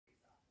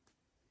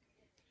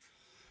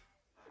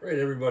All right,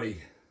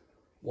 everybody,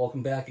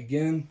 welcome back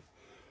again.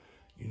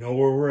 You know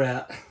where we're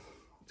at,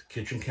 the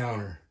kitchen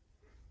counter,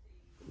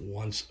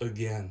 once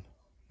again.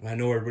 And I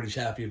know everybody's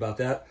happy about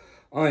that.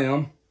 I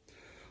am.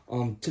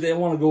 Today I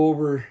want to go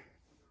over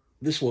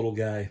this little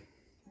guy.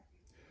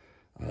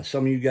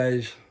 Some of you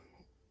guys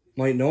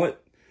might know it.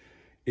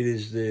 It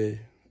is the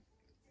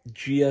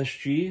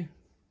GSG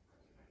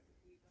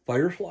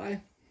Firefly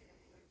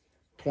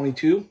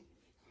 22.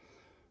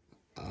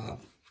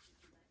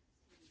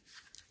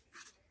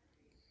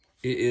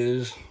 It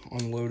is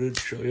unloaded.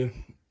 Show you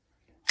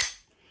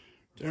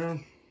there,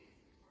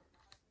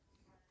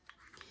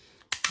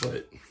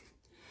 but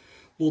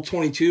little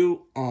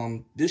 22.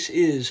 This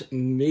is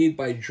made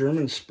by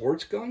German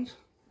Sports Guns.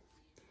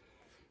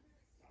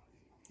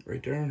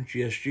 Right there,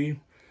 GSG,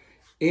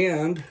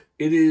 and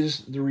it is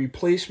the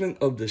replacement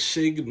of the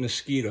SIG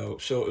Mosquito.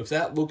 So if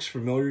that looks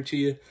familiar to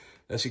you,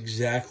 that's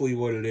exactly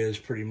what it is.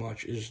 Pretty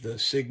much is the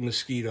SIG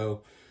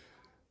Mosquito,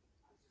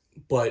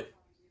 but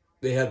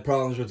they had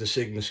problems with the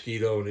SIG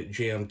Mosquito and it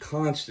jammed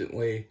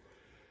constantly,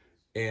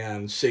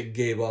 and SIG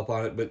gave up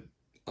on it, but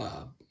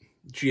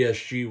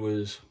GSG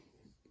was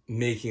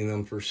making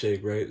them for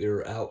SIG, right? They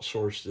were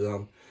outsourced to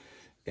them,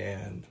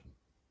 and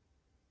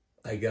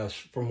I guess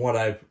from what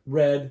I've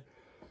read,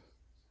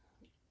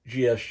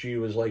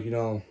 GSG was like, you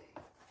know,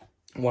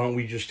 why don't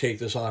we just take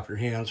this off your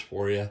hands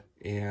for you?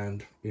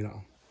 And, you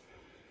know,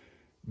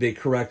 they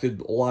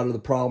corrected a lot of the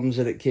problems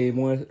that it came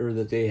with, or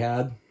that they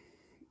had.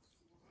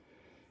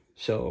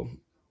 So,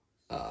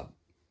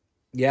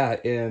 yeah,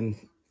 and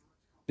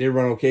they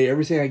run okay.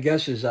 Everything, I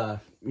guess, is,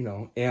 you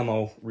know,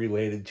 ammo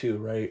related too,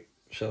 right?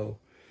 So,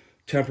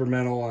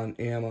 temperamental on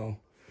ammo.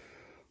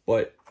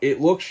 But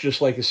it looks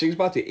just like a SIG. It's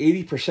about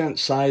the 80%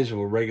 size of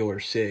a regular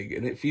SIG,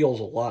 and it feels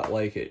a lot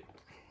like it.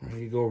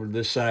 Right? You go over to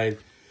this side,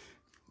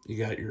 you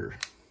got your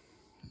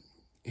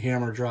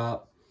hammer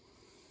drop,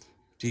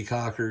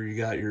 decocker, you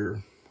got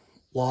your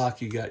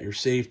lock, you got your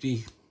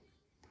safety,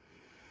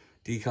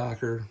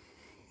 decocker,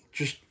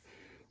 just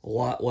a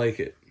lot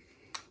like it.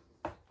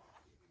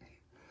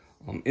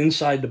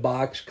 Inside the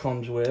box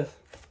comes with,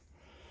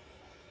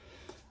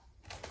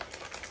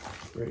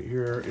 right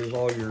here is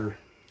all your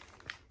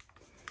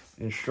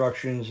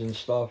instructions and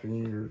stuff,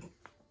 and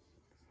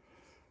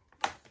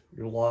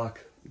your lock.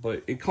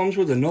 But it comes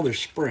with another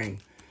spring,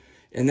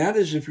 and that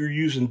is if you're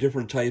using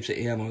different types of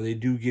ammo, they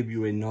do give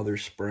you another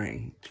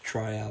spring to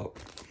try out.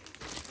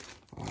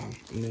 And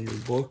then your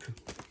book,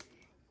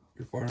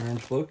 your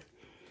firearms book.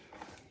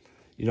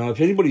 You know,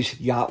 if anybody's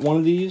got one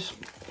of these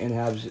and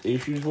has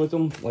issues with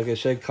them, like I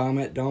said,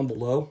 comment down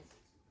below.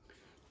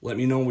 Let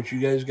me know what you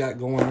guys got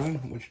going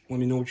on. Let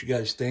me know what you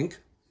guys think.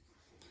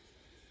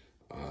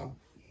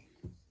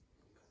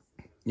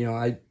 You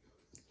know,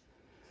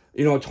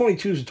 a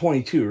 22 is a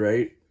 22,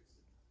 right?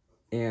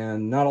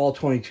 And not all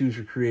 22s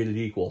are created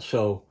equal.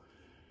 So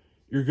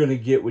you're going to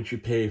get what you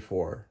pay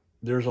for.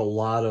 There's a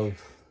lot of,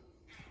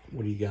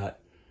 what do you got?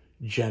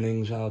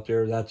 Jennings out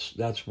there.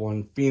 That's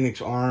one.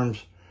 Phoenix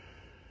Arms.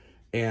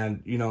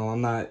 And, you know,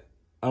 I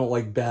don't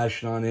like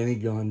bashing on any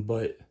gun,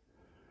 but,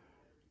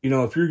 you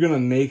know, if you're going to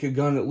make a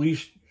gun, at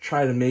least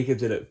try to make it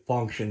that it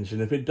functions.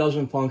 And if it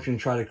doesn't function,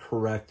 try to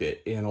correct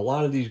it. And a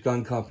lot of these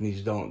gun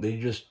companies don't.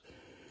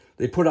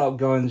 They put out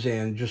guns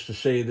and just to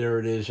say there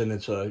it is, and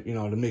it's you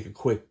know, to make a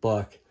quick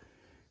buck.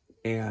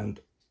 And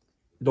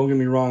don't get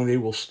me wrong, they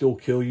will still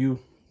kill you.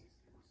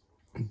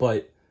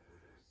 But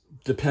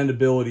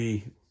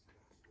dependability,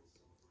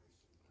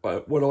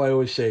 what do I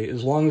always say?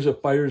 As long as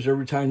it fires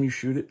every time you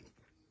shoot it,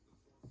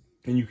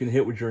 and you can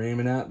hit what you're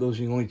aiming at, those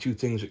are the only two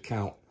things that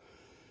count.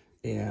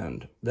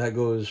 And that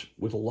goes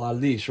with a lot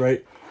of these,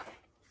 right?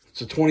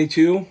 It's a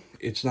 22.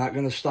 It's not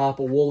going to stop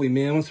a woolly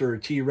mammoth or a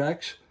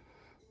T-Rex.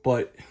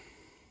 But,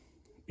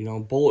 you know,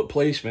 bullet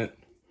placement,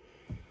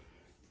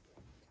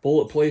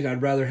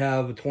 I'd rather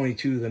have a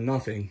 22 than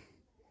nothing.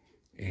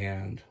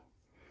 And,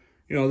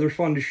 you know, they're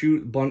fun to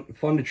shoot,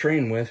 fun to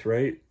train with,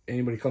 right?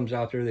 Anybody comes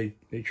out there,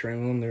 they train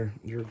with them.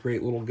 They're a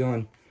great little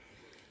gun.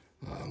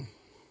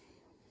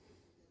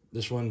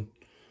 This one,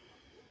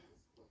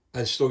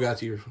 I still got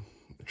to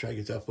try to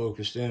get that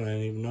focused in. I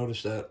didn't even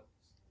notice that.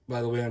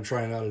 By the way, I'm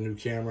trying out a new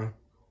camera,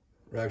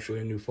 or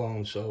actually a new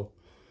phone. So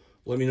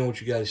let me know what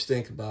you guys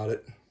think about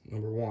it.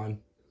 Number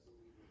one.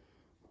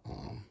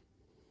 Try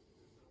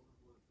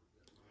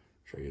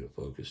to get it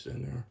focused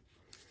in there.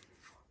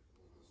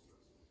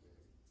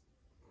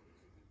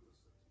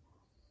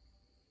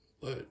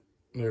 But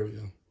there we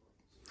go.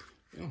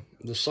 Yeah,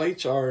 the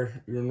sights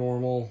are your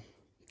normal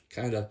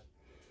kind of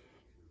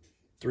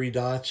 3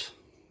 dots.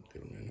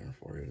 Get them in there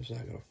for you. It's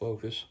not going to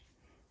focus.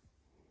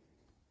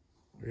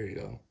 There you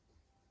go.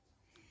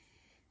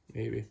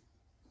 Maybe.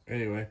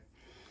 Anyway,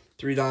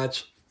 3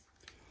 dots.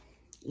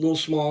 A little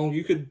small.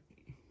 You could,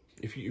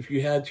 if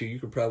you had to, you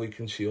could probably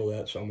conceal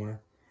that somewhere.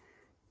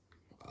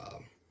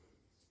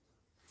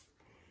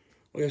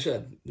 Like I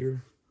said,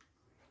 they're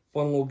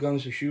fun little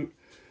guns to shoot.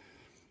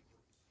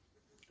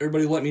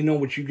 Everybody let me know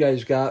what you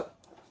guys got.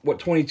 What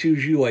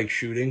 22s you like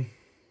shooting.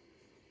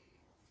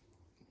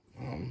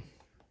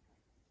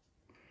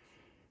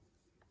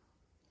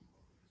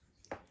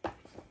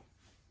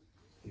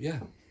 yeah,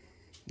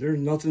 there's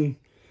nothing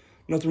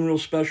real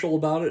special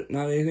about it.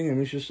 Not anything. I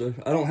mean, it's just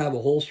I don't have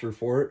a holster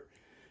for it.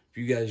 If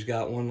you guys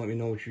got one, let me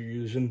know what you're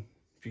using.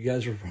 If you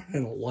guys are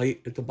running a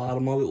light at the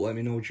bottom of it, let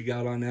me know what you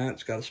got on that.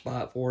 It's got a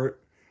spot for it.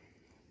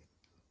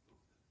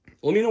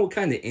 Let me know what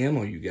kind of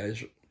ammo you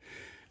guys...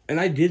 And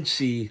I did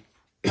see,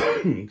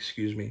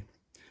 excuse me,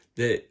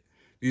 that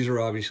these are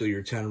obviously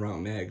your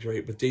 10-round mags,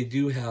 right? But they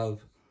do have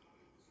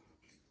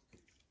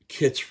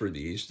kits for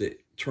these that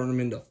turn them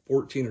into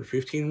 14 or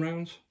 15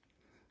 rounds.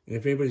 And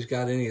if anybody's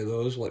got any of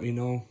those, let me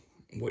know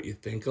what you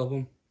think of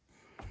them.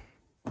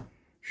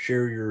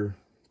 Share your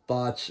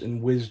thoughts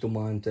and wisdom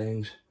on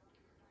things.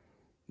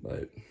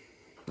 But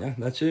yeah,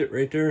 that's it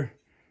right there.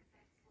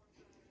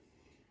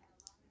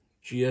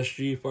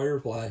 GSG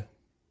Firefly.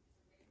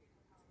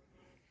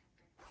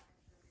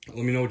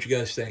 Let me know what you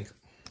guys think.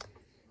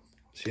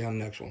 See you on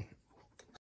the next one.